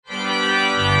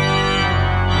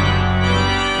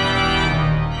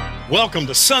Welcome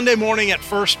to Sunday morning at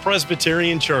First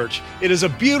Presbyterian Church. It is a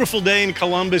beautiful day in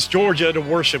Columbus, Georgia to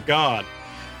worship God.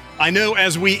 I know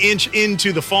as we inch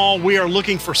into the fall, we are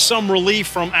looking for some relief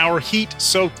from our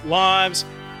heat-soaked lives.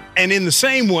 And in the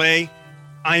same way,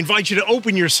 I invite you to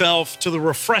open yourself to the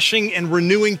refreshing and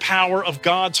renewing power of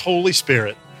God's Holy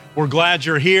Spirit. We're glad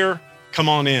you're here. Come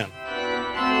on in.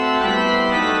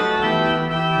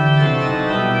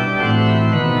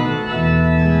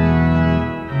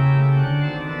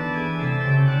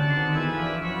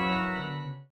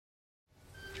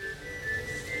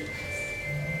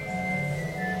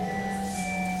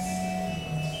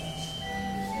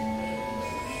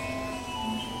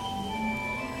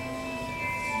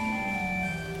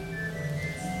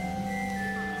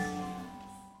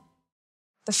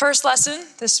 The first lesson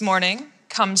this morning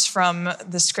comes from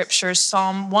the scriptures,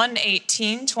 Psalm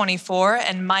 118:24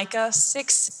 and Micah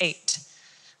 6:8.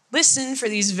 Listen for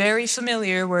these very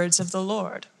familiar words of the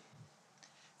Lord.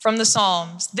 From the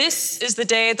Psalms, this is the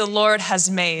day the Lord has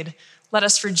made. Let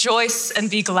us rejoice and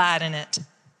be glad in it.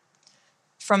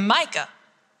 From Micah,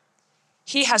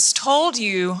 he has told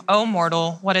you, O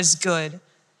mortal, what is good.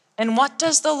 And what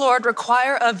does the Lord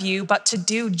require of you but to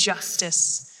do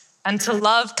justice and to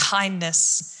love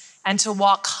kindness, and to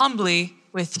walk humbly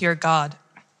with your God.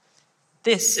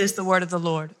 This is the word of the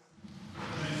Lord.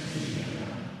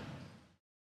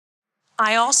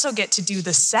 I also get to do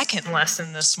the second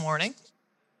lesson this morning,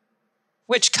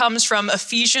 which comes from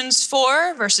Ephesians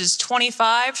 4, verses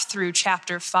 25 through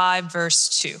chapter 5, verse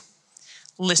 2.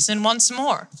 Listen once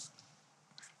more.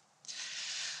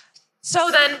 So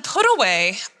then, put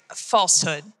away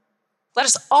falsehood. Let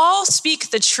us all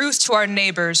speak the truth to our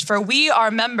neighbors, for we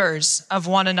are members of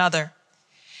one another.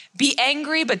 Be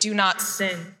angry, but do not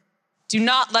sin. Do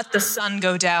not let the sun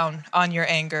go down on your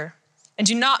anger, and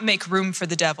do not make room for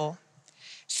the devil.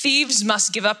 Thieves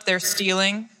must give up their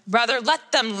stealing. Rather,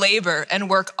 let them labor and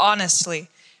work honestly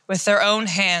with their own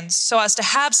hands, so as to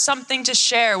have something to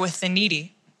share with the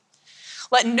needy.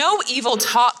 Let no evil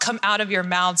talk come out of your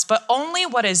mouths, but only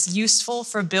what is useful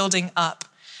for building up,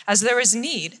 as there is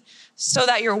need, so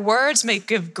that your words may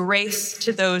give grace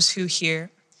to those who hear.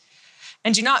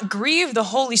 And do not grieve the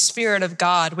Holy Spirit of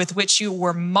God, with which you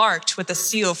were marked with a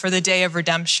seal for the day of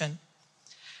redemption.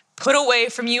 Put away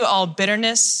from you all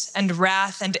bitterness and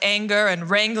wrath and anger and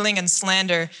wrangling and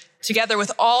slander, together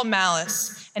with all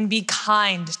malice, and be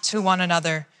kind to one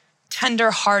another,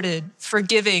 tender-hearted,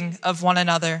 forgiving of one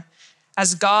another,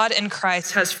 as God in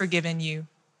Christ has forgiven you.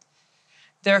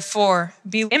 Therefore,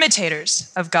 be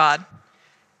imitators of God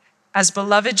as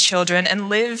beloved children, and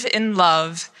live in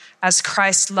love as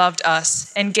Christ loved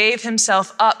us and gave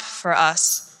himself up for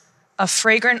us, a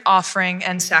fragrant offering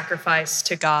and sacrifice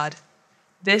to God.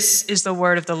 This is the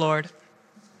word of the Lord.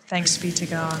 Thanks be to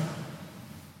God.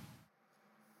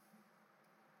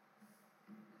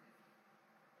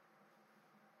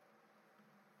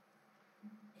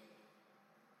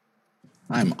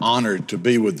 I'm honored to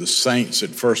be with the saints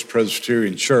at First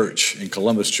Presbyterian Church in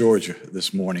Columbus, Georgia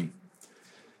this morning.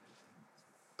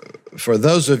 For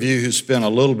those of you who spent a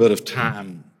little bit of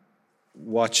time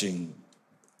watching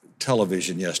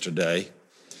television yesterday,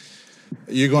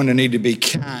 you're going to need to be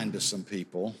kind to some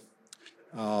people.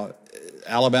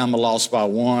 Alabama lost by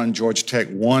 1, Georgia Tech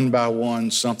won by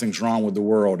 1. Something's wrong with the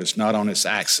world. It's not on its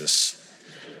axis.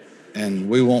 And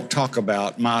we won't talk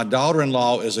about. My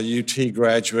daughter-in-law is a UT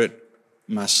graduate.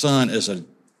 My son is a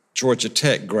Georgia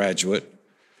Tech graduate.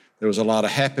 There was a lot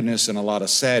of happiness and a lot of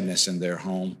sadness in their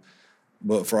home.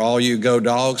 But for all you Go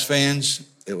Dogs fans,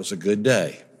 it was a good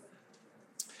day.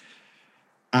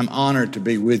 I'm honored to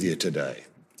be with you today.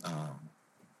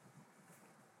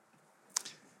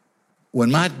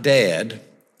 When my dad,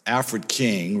 Alfred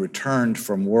King, returned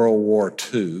from World War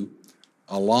II,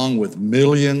 along with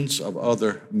millions of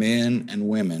other men and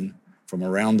women from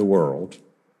around the world,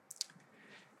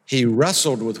 he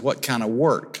wrestled with what kind of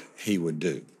work he would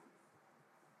do.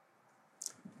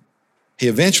 He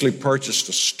eventually purchased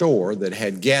a store that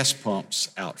had gas pumps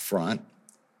out front,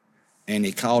 and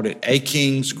he called it A.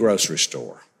 King's Grocery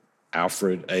Store.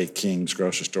 Alfred A. King's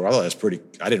Grocery Store. I thought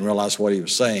that's I didn't realize what he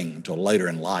was saying until later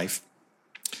in life.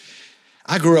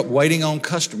 I grew up waiting on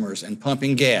customers and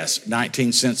pumping gas,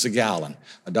 19 cents a gallon.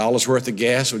 $1 worth of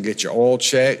gas would get your oil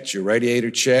checked, your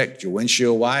radiator checked, your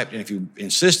windshield wiped, and if you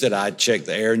insisted, I'd check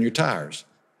the air in your tires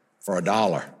for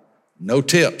 $1. No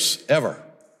tips, ever.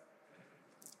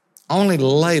 Only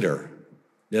later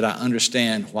did I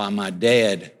understand why my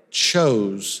dad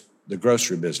chose the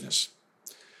grocery business.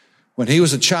 When he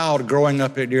was a child growing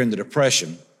up during the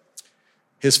Depression,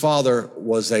 his father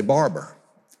was a barber,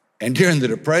 And during the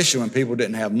Depression, when people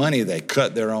didn't have money, they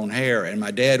cut their own hair. And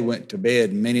my dad went to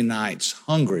bed many nights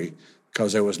hungry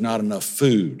because there was not enough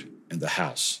food in the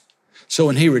house. So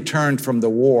when he returned from the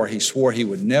war, he swore he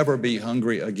would never be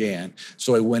hungry again.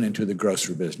 So he went into the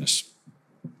grocery business.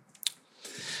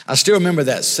 I still remember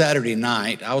that Saturday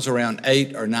night. I was around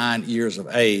 8 or 9 years of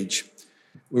age.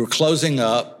 We were closing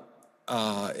up.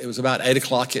 It was about 8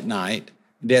 o'clock at night.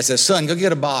 Dad said, son, go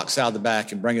get a box out of the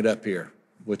back and bring it up here,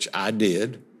 which I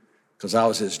did because I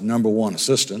was his number one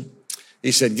assistant.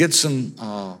 He said, get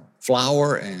some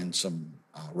flour and some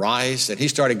rice. And he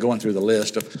started going through the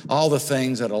list of all the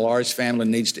things that a large family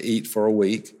needs to eat for a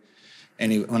week.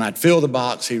 And when I'd fill the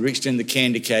box, he reached in the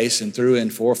candy case and threw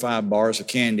in 4 or 5 bars of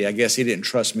candy. I guess he didn't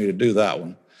trust me to do that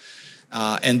one.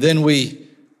 And then we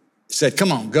said,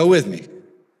 come on, go with me.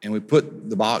 And we put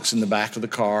the box in the back of the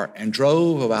car and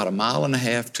drove about 1.5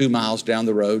 miles, 2 miles down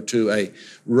the road to a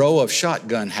row of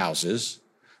shotgun houses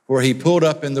where he pulled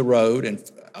up in the road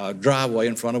and driveway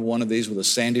in front of one of these with a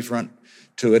sandy front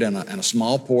to it and a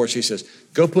small porch. He says,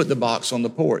 go put the box on the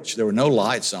porch. There were no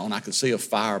lights on. I could see a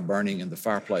fire burning in the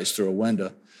fireplace through a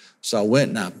window. So I went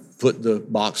and I put the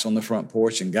box on the front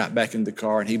porch and got back in the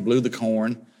car, and he blew the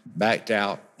horn, backed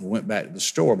out, and went back to the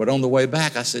store. But on the way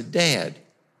back, I said, Dad,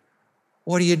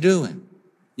 what are you doing?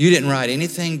 You didn't write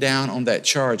anything down on that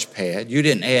charge pad. You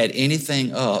didn't add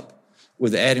anything up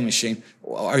with the adding machine.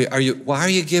 Why are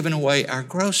you giving away our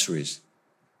groceries?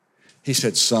 He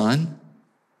said, son,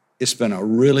 it's been a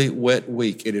really wet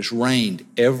week. It has rained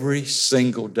every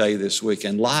single day this week.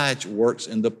 And Lige works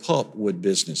in the pulpwood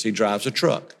business. He drives a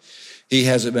truck. He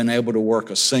hasn't been able to work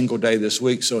a single day this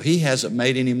week, so he hasn't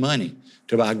made any money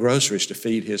to buy groceries to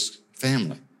feed his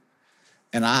family.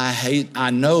 And I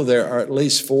know there are at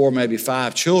least 4, maybe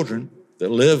 5 children that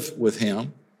live with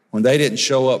him. When they didn't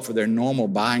show up for their normal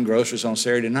buying groceries on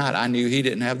Saturday night, I knew he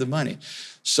didn't have the money.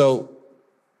 So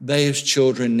those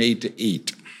children need to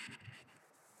eat.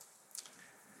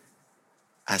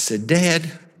 I said,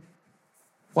 Dad,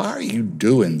 why are you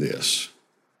doing this?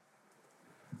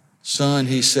 Son,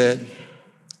 he said,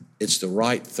 it's the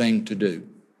right thing to do.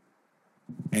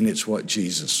 And it's what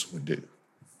Jesus would do.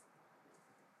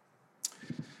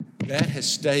 That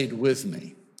has stayed with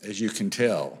me, as you can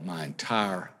tell, my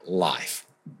entire life.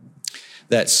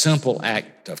 That simple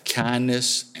act of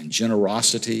kindness and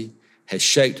generosity has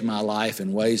shaped my life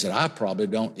in ways that I probably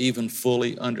don't even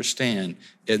fully understand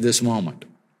at this moment.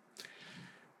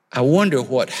 I wonder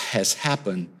what has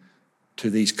happened to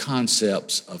these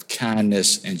concepts of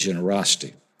kindness and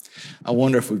generosity. I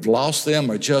wonder if we've lost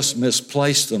them or just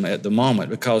misplaced them at the moment,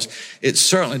 because it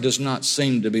certainly does not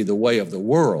seem to be the way of the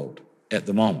world at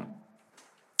the moment.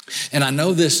 And I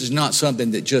know this is not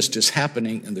something that just is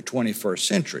happening in the 21st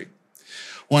century.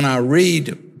 When I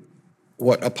read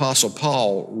what Apostle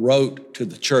Paul wrote to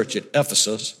the church at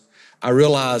Ephesus, I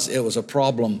realize it was a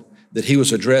problem that he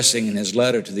was addressing in his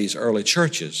letter to these early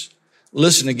churches.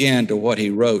 Listen again to what he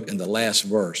wrote in the last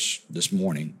verse this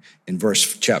morning in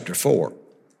chapter 4.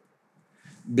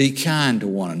 Be kind to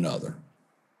one another,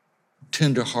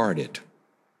 tender-hearted,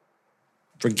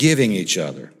 forgiving each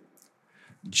other,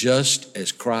 just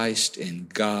as Christ and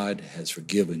God has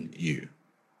forgiven you.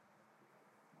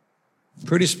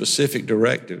 Pretty specific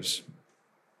directives.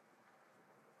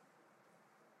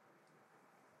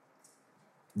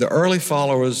 The early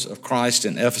followers of Christ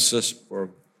in Ephesus were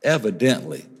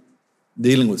evidently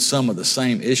dealing with some of the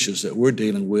same issues that we're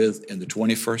dealing with in the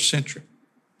 21st century.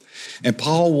 And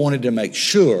Paul wanted to make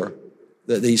sure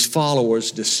that these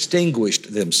followers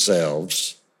distinguished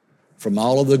themselves from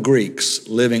all of the Greeks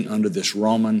living under this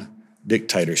Roman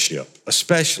dictatorship,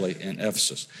 especially in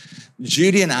Ephesus.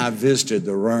 Judy and I visited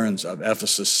the ruins of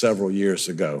Ephesus several years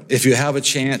ago. If you have a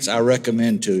chance, I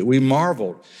recommend to. We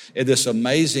marveled at this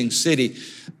amazing city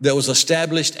that was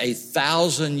established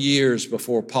 1,000 years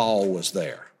before Paul was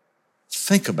there.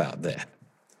 Think about that.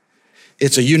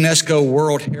 It's a UNESCO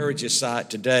World Heritage Site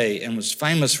today and was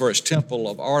famous for its Temple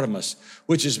of Artemis,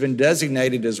 which has been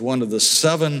designated as one of the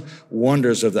 7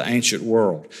 wonders of the ancient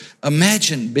world.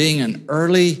 Imagine being an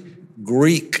early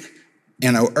Greek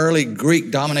in an early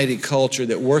Greek-dominated culture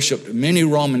that worshiped many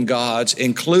Roman gods,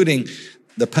 including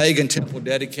the pagan temple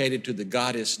dedicated to the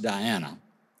goddess Diana.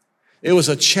 It was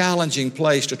a challenging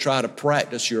place to try to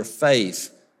practice your faith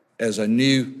as a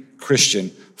new Christian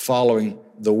following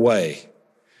the way.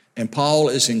 And Paul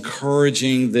is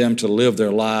encouraging them to live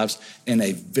their lives in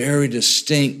a very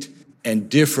distinct and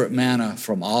different manner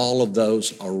from all of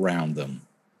those around them.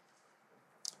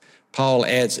 Paul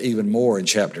adds even more in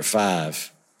chapter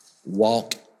 5.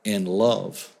 Walk in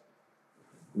love.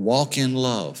 Walk in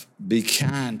love. Be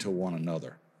kind to one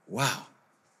another. Wow.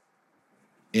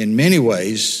 In many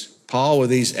ways, Paul, with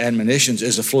these admonitions,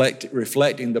 is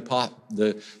reflecting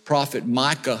the prophet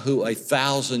Micah, who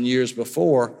 1,000 years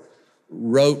before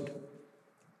wrote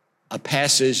a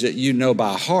passage that you know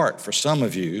by heart for some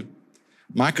of you.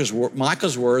 Micah's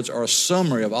words are a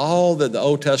summary of all that the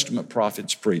Old Testament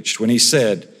prophets preached when he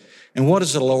said, "And what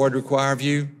does the Lord require of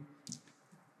you?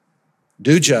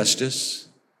 Do justice,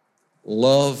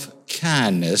 love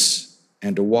kindness,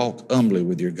 and to walk humbly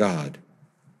with your God."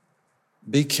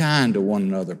 Be kind to one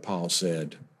another, Paul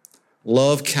said.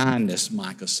 Love kindness,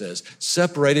 Micah says.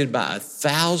 Separated by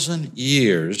 1,000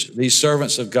 years, these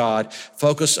servants of God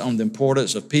focus on the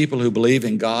importance of people who believe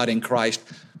in God and Christ,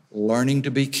 learning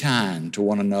to be kind to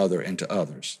one another and to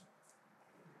others.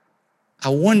 I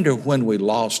wonder when we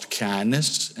lost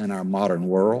kindness in our modern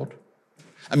world.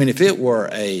 I mean, if it were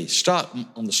a stock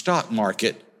on the stock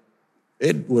market,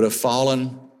 it would have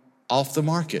fallen off the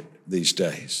market these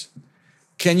days.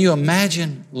 Can you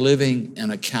imagine living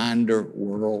in a kinder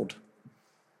world?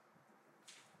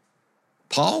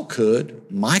 Paul could,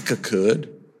 Micah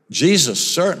could, Jesus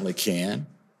certainly can.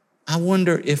 I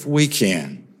wonder if we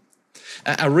can.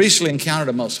 I recently encountered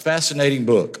a most fascinating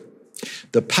book,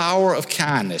 The Power of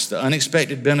Kindness, The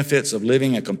Unexpected Benefits of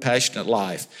Living a Compassionate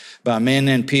Life, by a man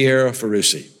named Piero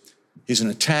Ferrucci. He's an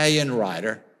Italian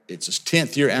writer. It's his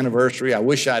 10th year anniversary. I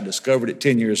wish I had discovered it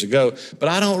 10 years ago, but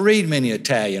I don't read many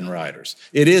Italian writers.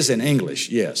 It is in English,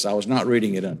 yes. I was not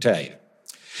reading it in Italian.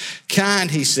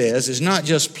 Kind, he says, is not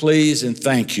just please and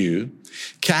thank you.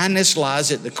 Kindness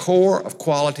lies at the core of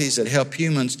qualities that help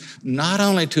humans not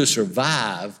only to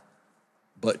survive,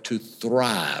 but to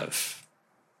thrive.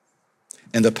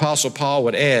 And the Apostle Paul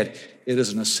would add, it is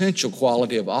an essential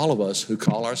quality of all of us who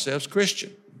call ourselves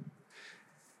Christian.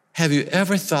 Have you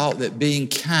ever thought that being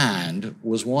kind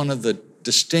was one of the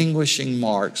distinguishing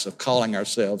marks of calling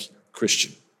ourselves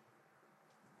Christian?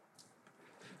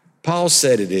 Paul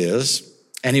said it is,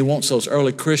 and he wants those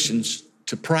early Christians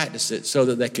to practice it so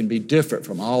that they can be different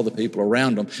from all the people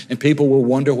around them, and people will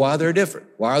wonder why they're different.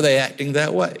 Why are they acting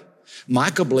that way?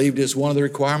 Micah believed it's one of the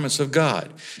requirements of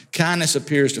God. Kindness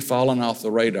appears to have fallen off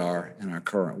the radar in our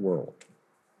current world.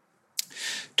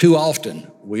 Too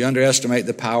often, we underestimate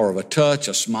the power of a touch,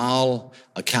 a smile,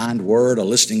 a kind word, a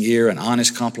listening ear, an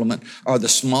honest compliment, or the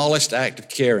smallest act of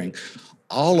caring,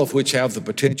 all of which have the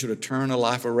potential to turn a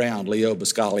life around, Leo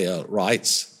Buscaglia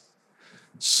writes.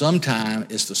 Sometimes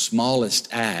it's the smallest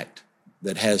act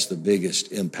that has the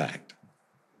biggest impact.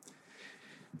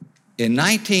 In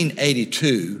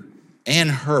 1982, Ann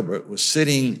Herbert was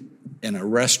sitting in a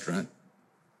restaurant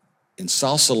in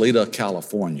Sausalito,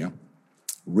 California,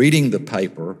 reading the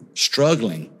paper,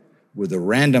 struggling with the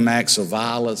random acts of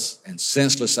violence and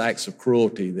senseless acts of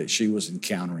cruelty that she was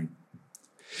encountering.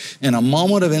 In a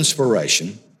moment of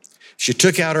inspiration, she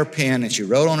took out her pen and she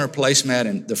wrote on her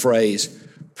placemat the phrase,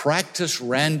 "Practice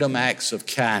random acts of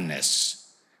kindness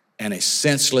and a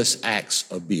senseless acts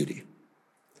of beauty."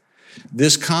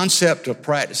 This concept of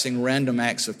practicing random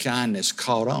acts of kindness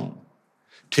caught on.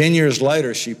 10 years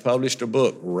later, she published a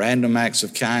book, Random Acts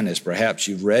of Kindness. Perhaps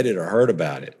you've read it or heard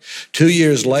about it. 2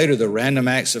 years later, the Random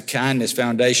Acts of Kindness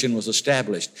Foundation was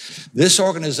established. This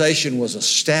organization was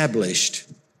established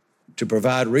to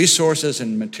provide resources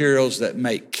and materials that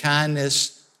make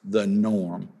kindness the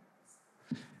norm.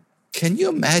 Can you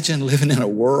imagine living in a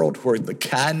world where the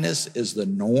kindness is the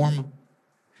norm?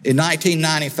 In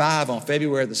 1995, on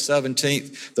February the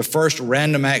 17th, the first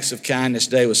Random Acts of Kindness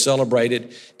Day was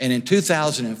celebrated. And in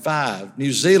 2005,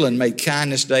 New Zealand made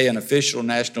Kindness Day an official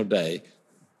national day,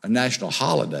 a national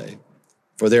holiday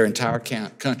for their entire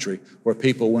country, where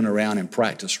people went around and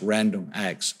practiced random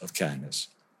acts of kindness.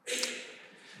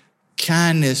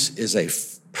 Kindness is a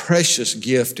precious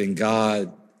gift in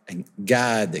God and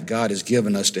guide that God has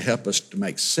given us to help us to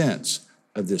make sense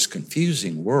of this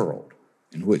confusing world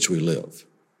in which we live.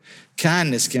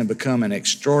 Kindness can become an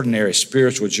extraordinary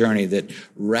spiritual journey that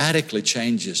radically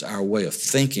changes our way of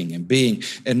thinking and being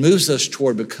and moves us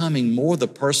toward becoming more the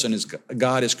person as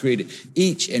God has created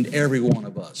each and every one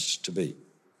of us to be.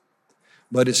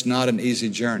 But it's not an easy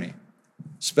journey,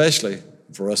 especially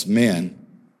for us men.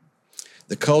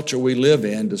 The culture we live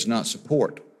in does not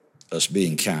support us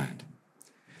being kind.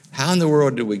 How in the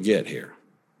world did we get here?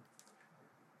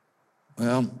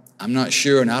 Well, I'm not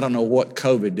sure, and I don't know what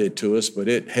COVID did to us, but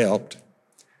it helped.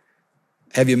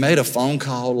 Have you made a phone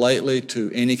call lately to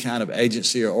any kind of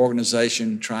agency or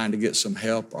organization trying to get some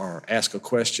help or ask a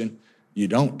question? You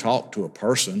don't talk to a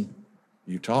person.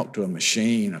 You talk to a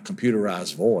machine, a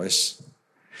computerized voice.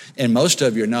 And most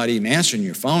of you are not even answering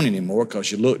your phone anymore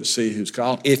because you look to see who's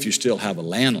calling, if you still have a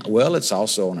landline. Well, it's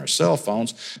also on our cell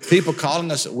phones. People calling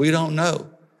us that we don't know,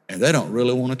 and they don't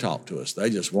really want to talk to us.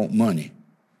 They just want money.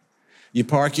 You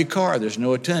park your car, there's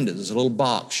no attendant. There's a little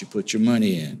box you put your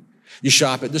money in. You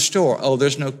shop at the store. Oh,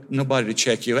 there's nobody to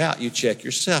check you out. You check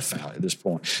yourself out at this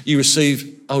point. Do you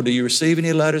receive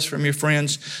any letters from your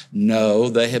friends? No,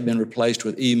 they have been replaced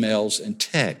with emails and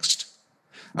text.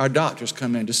 Our doctors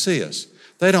come in to see us.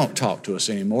 They don't talk to us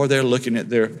anymore. They're looking at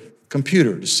their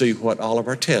computer to see what all of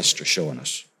our tests are showing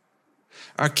us.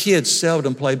 Our kids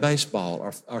seldom play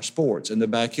baseball or sports in the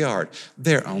backyard.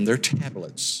 They're on their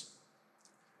tablets.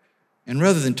 And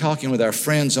rather than talking with our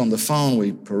friends on the phone,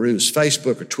 we peruse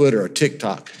Facebook or Twitter or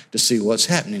TikTok to see what's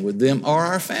happening with them or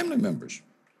our family members.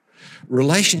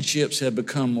 Relationships have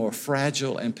become more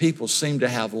fragile, and people seem to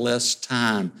have less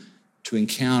time to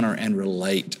encounter and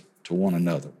relate to one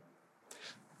another.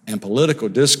 And political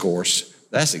discourse,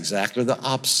 that's exactly the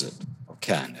opposite of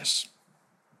kindness.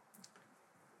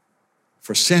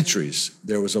 For centuries,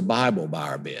 there was a Bible by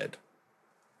our bed.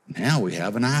 Now we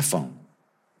have an iPhone.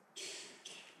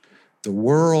 The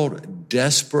world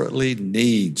desperately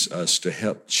needs us to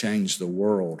help change the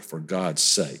world for God's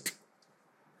sake.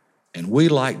 And we,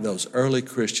 like those early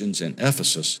Christians in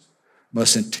Ephesus,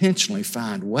 must intentionally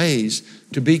find ways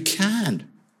to be kind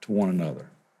to one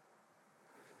another.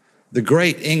 The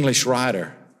great English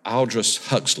writer Aldous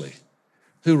Huxley,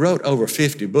 who wrote over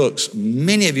 50 books,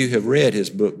 many of you have read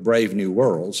his book, Brave New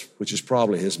Worlds, which is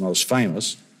probably his most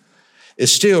famous,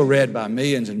 is still read by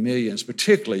millions and millions,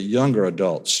 particularly younger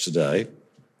adults today.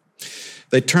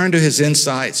 They turned to his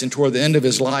insights, and toward the end of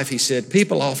his life, he said,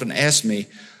 "People often ask me,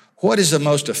 what is the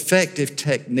most effective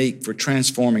technique for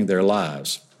transforming their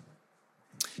lives?"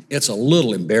 It's a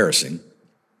little embarrassing,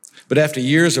 but after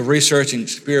years of research and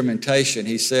experimentation,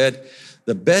 he said,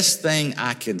 "The best thing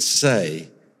I can say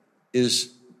is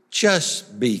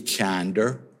just be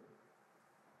kinder."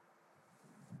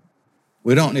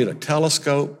 We don't need a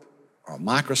telescope or a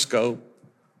microscope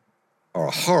or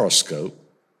a horoscope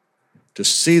to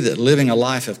see that living a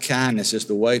life of kindness is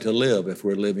the way to live if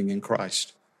we're living in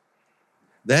Christ.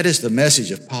 That is the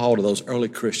message of Paul to those early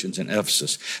Christians in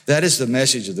Ephesus. That is the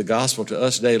message of the gospel to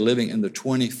us today living in the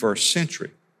 21st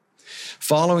century.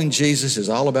 Following Jesus is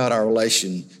all about our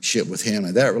relationship with him,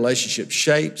 and that relationship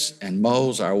shapes and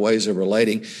molds our ways of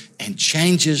relating and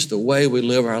changes the way we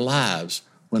live our lives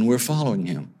when we're following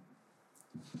him.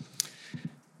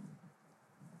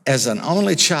 As an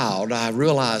only child, I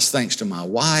realized, thanks to my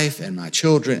wife and my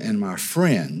children and my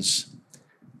friends,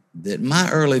 that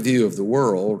my early view of the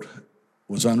world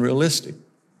was unrealistic.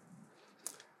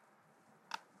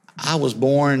 I was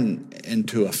born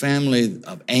into a family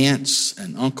of aunts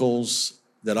and uncles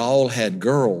that all had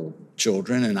girl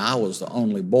children, and I was the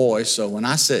only boy. So when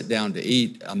I sat down to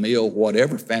eat a meal,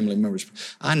 whatever family members,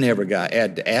 I never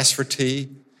had to ask for tea.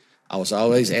 I was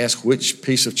always asked which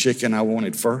piece of chicken I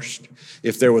wanted first.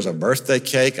 If there was a birthday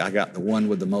cake, I got the one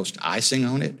with the most icing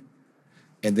on it.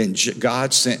 And then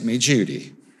God sent me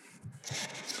Judy.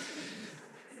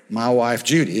 My wife,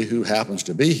 Judy, who happens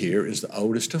to be here, is the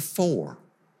oldest of four.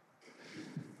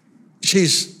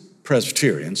 She's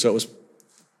Presbyterian, so it was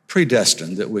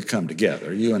predestined that we come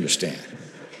together. You understand.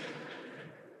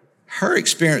 Her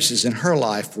experiences in her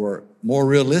life were more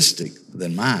realistic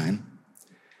than mine,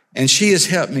 and she has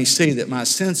helped me see that my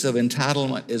sense of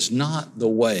entitlement is not the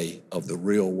way of the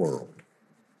real world.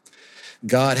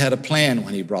 God had a plan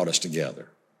when he brought us together,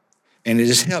 and it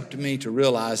has helped me to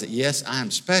realize that, yes,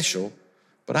 I'm special,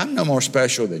 but I'm no more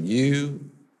special than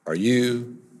you or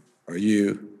you or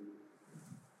you.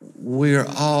 We're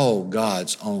all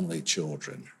God's only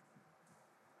children.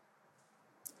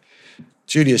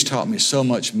 Judy has taught me so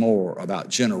much more about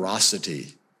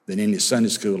generosity than any Sunday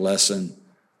school lesson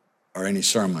or any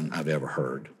sermon I've ever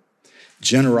heard.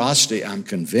 Generosity, I'm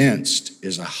convinced,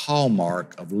 is a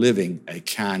hallmark of living a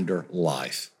kinder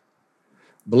life.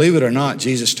 Believe it or not,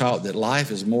 Jesus taught that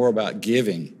life is more about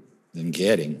giving than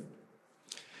getting.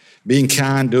 Being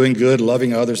kind, doing good,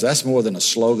 loving others, that's more than a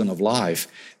slogan of life.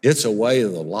 It's a way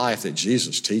of the life that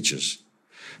Jesus teaches.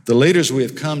 The leaders we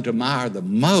have come to admire the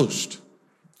most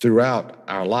throughout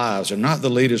our lives are not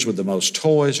the leaders with the most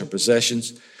toys or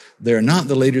possessions. They're not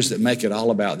the leaders that make it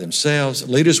all about themselves.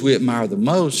 Leaders we admire the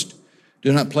most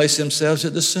do not place themselves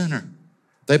at the center.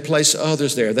 They place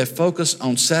others there. They focus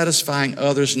on satisfying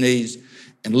others' needs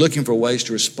and looking for ways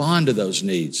to respond to those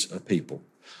needs of people.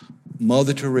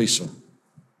 Mother Teresa,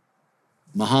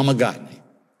 Mahatma Gandhi,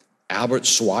 Albert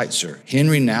Schweitzer,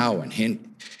 Henry Nouwen,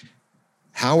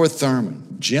 Howard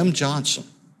Thurman, Jim Johnson.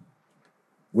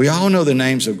 We all know the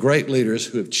names of great leaders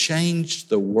who have changed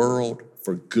the world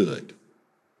for good.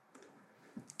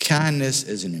 Kindness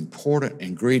is an important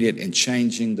ingredient in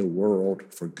changing the world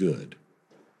for good.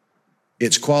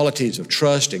 Its qualities of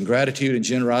trust and gratitude and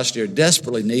generosity are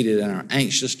desperately needed in our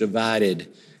anxious, divided,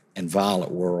 and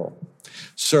violent world.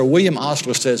 Sir William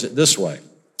Osler says it this way: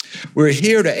 we're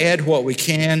here to add what we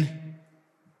can,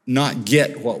 not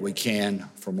get what we can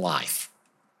from life.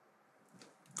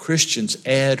 Christians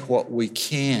add what we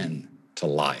can to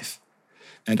life.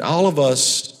 And all of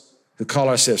us who call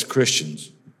ourselves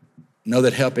Christians know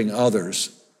that helping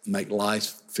others make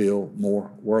life feel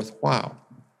more worthwhile.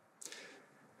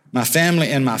 My family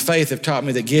and my faith have taught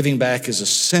me that giving back is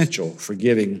essential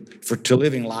to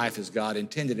living life as God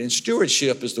intended. And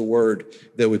stewardship is the word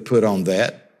that we put on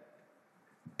that.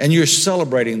 And you're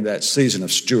celebrating that season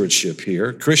of stewardship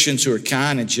here. Christians who are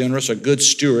kind and generous are good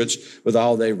stewards with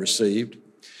all they've received.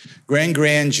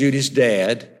 Grand Judy's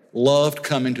dad loved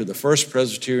coming to the First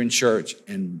Presbyterian Church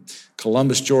in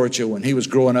Columbus, Georgia, when he was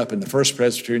growing up in the First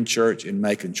Presbyterian Church in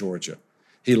Macon, Georgia.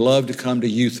 He loved to come to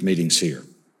youth meetings here.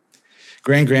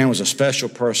 Grand was a special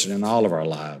person in all of our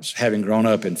lives, having grown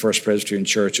up in First Presbyterian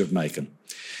Church of Macon.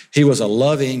 He was a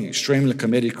loving, extremely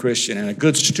committed Christian and a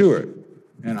good steward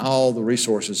in all the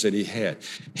resources that he had.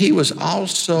 He was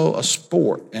also a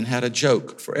sport and had a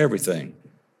joke for everything.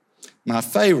 My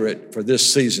favorite for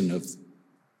this season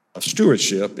of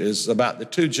stewardship is about the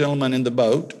two gentlemen in the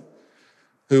boat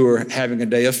who were having a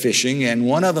day of fishing, and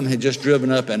one of them had just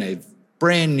driven up in a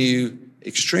brand new,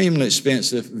 extremely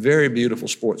expensive, very beautiful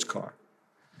sports car.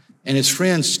 And his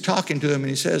friend's talking to him, and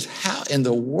he says, "How in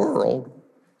the world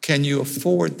can you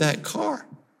afford that car?"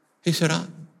 He said,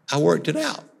 I worked it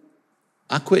out.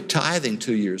 I quit tithing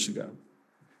 2 years ago.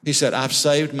 He said, "I've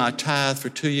saved my tithe for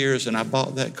 2 years, and I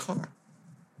bought that car."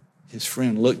 His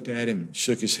friend looked at him,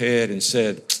 shook his head, and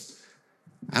said,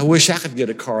 "I wish I could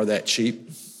get a car that cheap."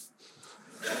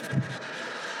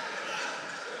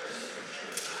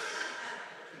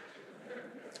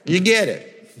 You get it.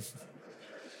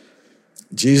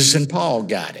 Jesus and Paul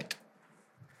got it.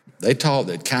 They taught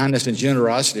that kindness and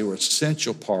generosity were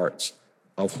essential parts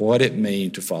of what it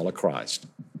means to follow Christ.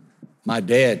 My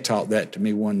dad taught that to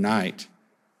me one night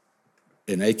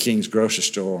in A. King's grocery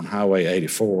store on Highway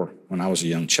 84 when I was a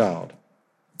young child.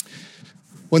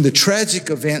 When the tragic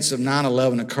events of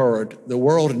 9/11 occurred, the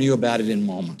world knew about it in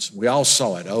moments. We all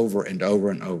saw it over and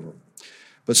over and over.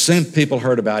 But soon people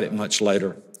heard about it much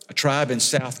later. A tribe in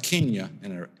South Kenya,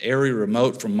 in an area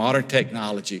remote from modern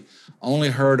technology, only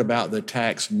heard about the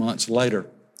attacks months later.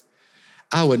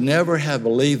 I would never have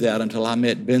believed that until I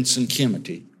met Benson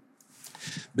Kimity.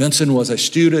 Benson was a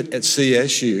student at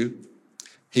CSU.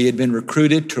 He had been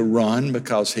recruited to run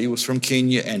because he was from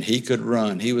Kenya and he could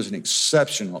run. He was an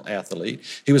exceptional athlete.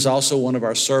 He was also one of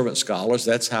our servant scholars.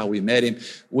 That's how we met him.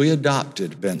 We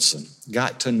adopted Benson,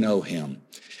 got to know him.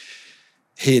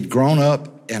 He had grown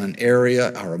up in an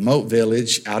area, a remote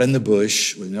village out in the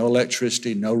bush with no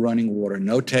electricity, no running water,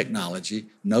 no technology,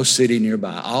 no city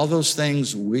nearby. All those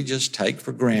things we just take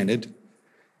for granted.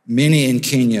 Many in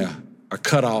Kenya are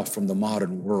cut off from the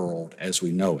modern world as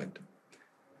we know it.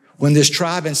 When this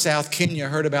tribe in South Kenya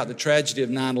heard about the tragedy of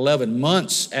 9/11,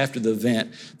 months after the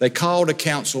event, they called a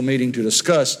council meeting to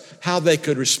discuss how they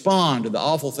could respond to the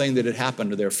awful thing that had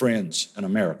happened to their friends in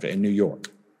America, in New York.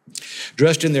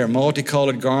 Dressed in their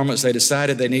multicolored garments, they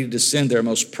decided they needed to send their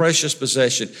most precious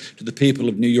possession to the people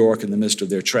of New York in the midst of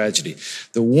their tragedy.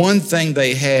 The one thing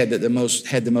they had that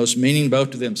had the most meaning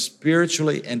both to them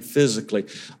spiritually and physically,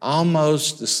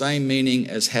 almost the same meaning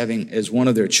as one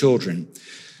of their children.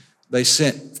 They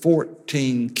sent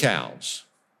 14 cows,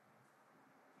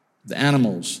 the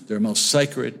animals, their most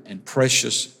sacred and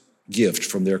precious gift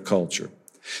from their culture.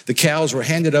 The cows were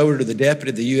handed over to the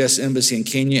deputy of the U.S. Embassy in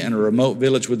Kenya in a remote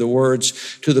village with the words,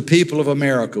 "To the people of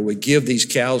America, we give these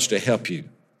cows to help you."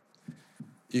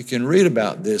 You can read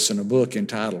about this in a book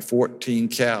entitled 14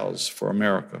 Cows for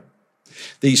America.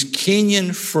 These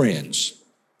Kenyan friends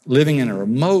living in a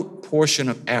remote portion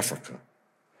of Africa,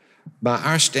 by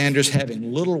our standards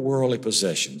having little worldly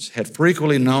possessions, had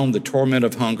frequently known the torment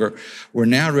of hunger, were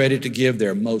now ready to give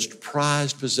their most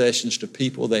prized possessions to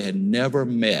people they had never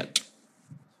met.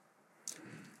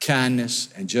 Kindness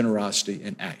and generosity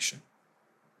in action.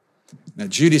 Now,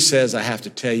 Judy says, I have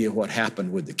to tell you what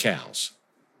happened with the cows.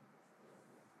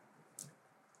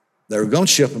 They were going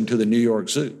to ship them to the New York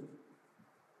Zoo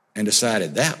and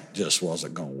decided that just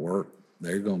wasn't going to work.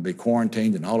 They're going to be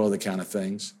quarantined and all other kind of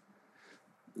things.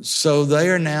 So they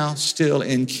are now still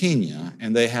in Kenya,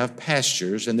 and they have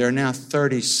pastures, and there are now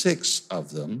 36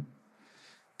 of them.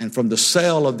 And from the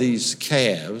sale of these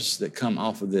calves that come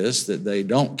off of this that they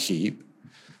don't keep,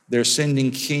 they're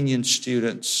sending Kenyan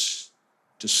students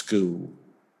to school,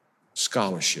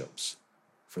 scholarships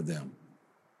for them.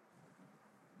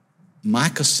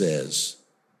 Micah says,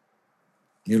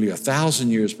 nearly 1,000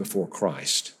 years before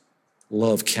Christ,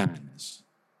 love kindness.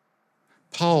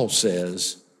 Paul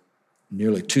says,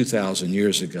 nearly 2,000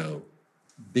 years ago,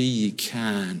 be ye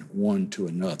kind one to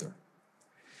another.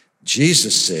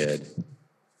 Jesus said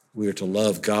we are to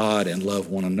love God and love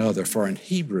one another, for in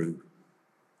Hebrew,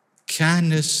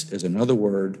 kindness is another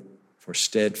word for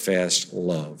steadfast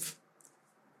love.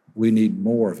 We need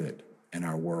more of it in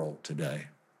our world today.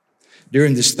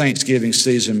 During this Thanksgiving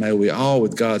season, may we all,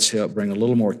 with God's help, bring a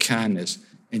little more kindness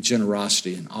and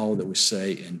generosity in all that we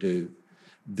say and do.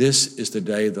 This is the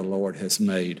day the Lord has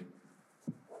made.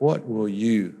 What will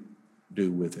you do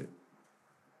with it?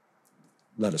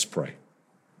 Let us pray.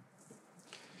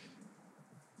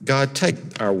 God, take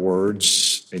our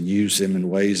words and use them in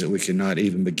ways that we cannot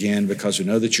even begin, because we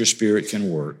know that your Spirit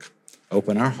can work.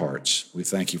 Open our hearts. We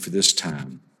thank you for this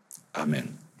time.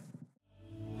 Amen.